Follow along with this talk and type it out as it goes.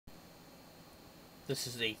This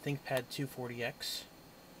is a Thinkpad 240X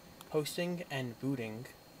hosting and booting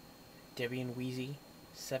Debian Wheezy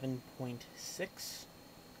 7.6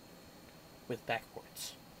 with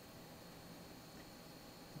backports.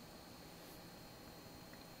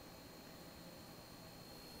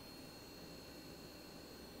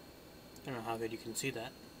 I don't know how good you can see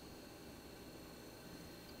that.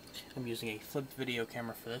 I'm using a flipped video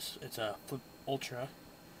camera for this. It's a Flip Ultra,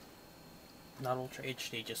 not Ultra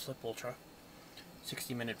HD, just Flip Ultra.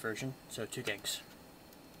 60-minute version, so 2 gigs.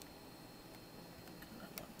 I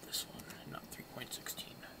want this one, not 3.16.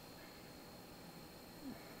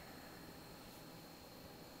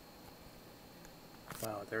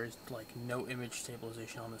 Wow, there is like no image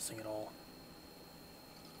stabilization on this thing at all.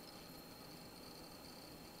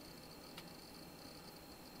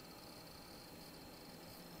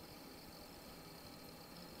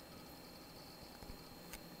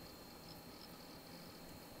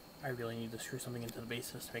 I really need to screw something into the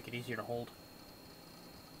bases to make it easier to hold.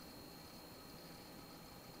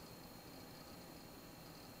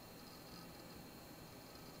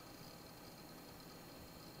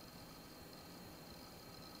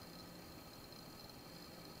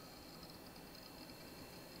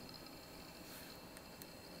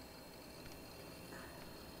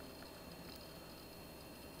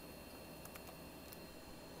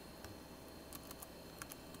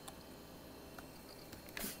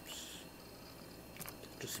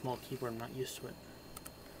 Just a small keyboard, I'm not used to it.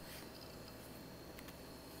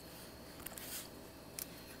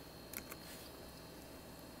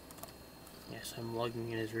 Yes, I'm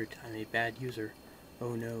logging in as root. I'm a bad user.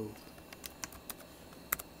 Oh no.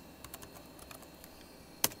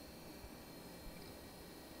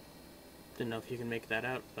 Didn't know if you can make that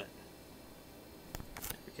out, but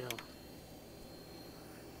there we go.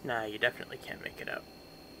 Nah, you definitely can't make it out.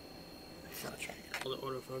 I'll try to get all the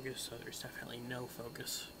autofocus, so there's definitely no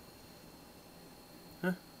focus.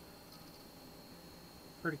 Huh?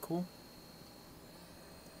 Pretty cool.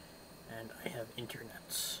 And I have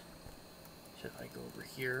internets. So if I go over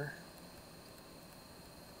here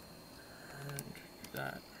and do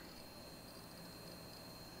that.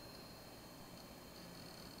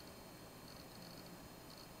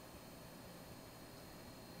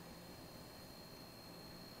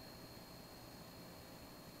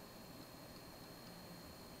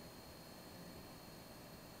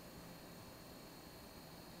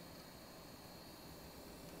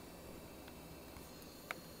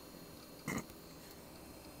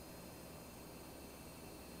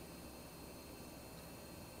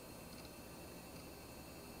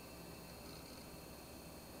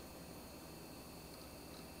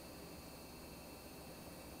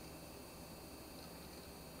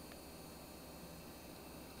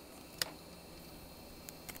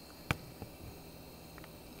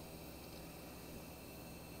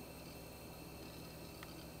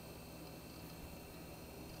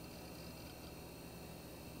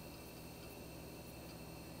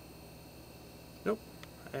 Nope,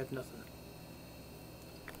 I have nothing.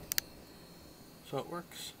 So it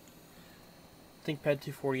works. Thinkpad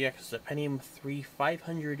 240X is a Pentium 3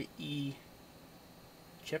 500E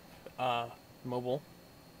chip, mobile.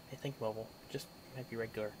 I think mobile, just might be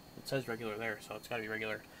regular. It says regular there, so it's gotta be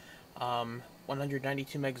regular.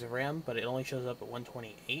 192 megs of RAM, but it only shows up at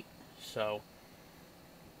 128, so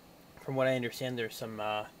from what I understand, there's some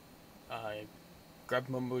grub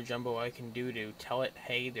mumbo jumbo I can do to tell it,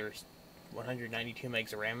 hey, there's 192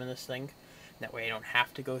 megs of RAM in this thing. That way I don't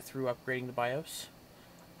have to go through upgrading the BIOS.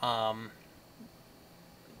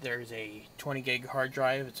 There's a 20 gig hard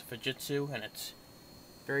drive. It's a Fujitsu, and it's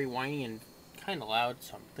very whiny and kind of loud,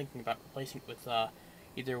 so I'm thinking about replacing it with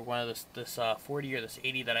either one of this 40 or this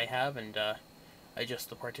 80 that I have, and adjust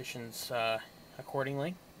the partitions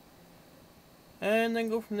accordingly. And then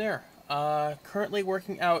go from there. Currently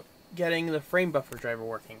working out getting the frame buffer driver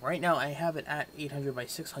working. Right now I have it at 800 by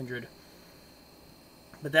 600,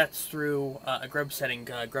 but that's through a grub setting,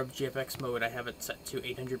 grub GFX mode. I have it set to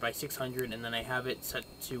 800 by 600, and then I have it set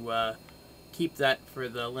to keep that for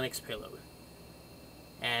the Linux payload.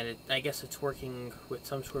 And I guess it's working with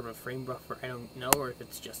some sort of a frame buffer, I don't know, or if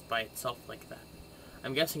it's just by itself like that.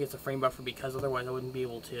 I'm guessing it's a frame buffer because otherwise I wouldn't be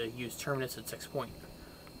able to use Terminus at 6 point.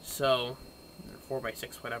 So, 4 by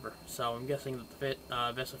 6, whatever. So I'm guessing that the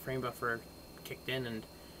VESA frame buffer kicked in, and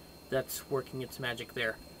that's working its magic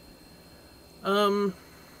there.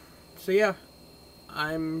 So yeah,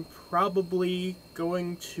 I'm probably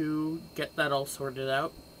going to get that all sorted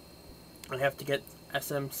out. I have to get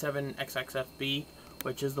SM7XXFB,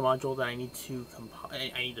 which is the module that I need to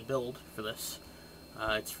build for this.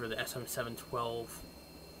 It's for the SM712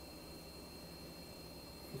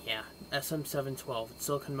 Yeah, SM712. It's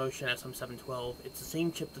Silicon Motion SM712. It's the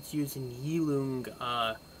same chip that's used in Yilong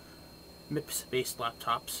MIPS-based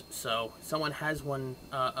laptops. So someone has one,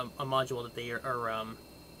 a module that they are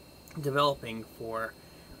developing for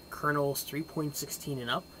kernels 3.16 and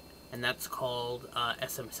up, and that's called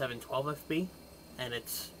SM712FB, and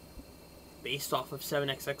it's based off of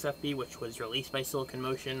 7xxFB, which was released by Silicon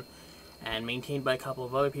Motion and maintained by a couple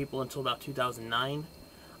of other people until about 2009.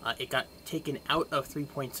 It got taken out of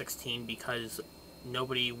 3.16 because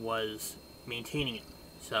nobody was maintaining it,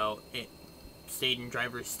 so it stayed in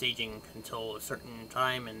driver's staging until a certain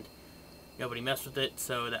time, and nobody messed with it,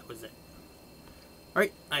 so that was it.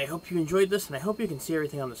 Alright, I hope you enjoyed this, and I hope you can see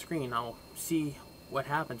everything on the screen. I'll see what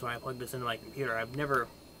happens when I plug this into my computer. I've never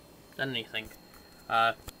done anything.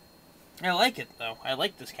 I like it, though. I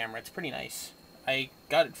like this camera. It's pretty nice. I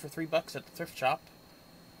got it for $3 at the thrift shop,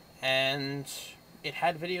 and it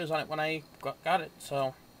had videos on it when I got it,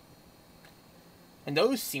 so... And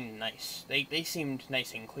those seemed nice. They seemed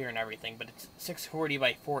nice and clear and everything, but it's 640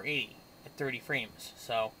 by 480 at 30 frames,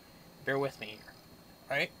 so bear with me here.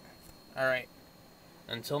 Alright? Alright.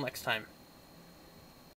 Until next time.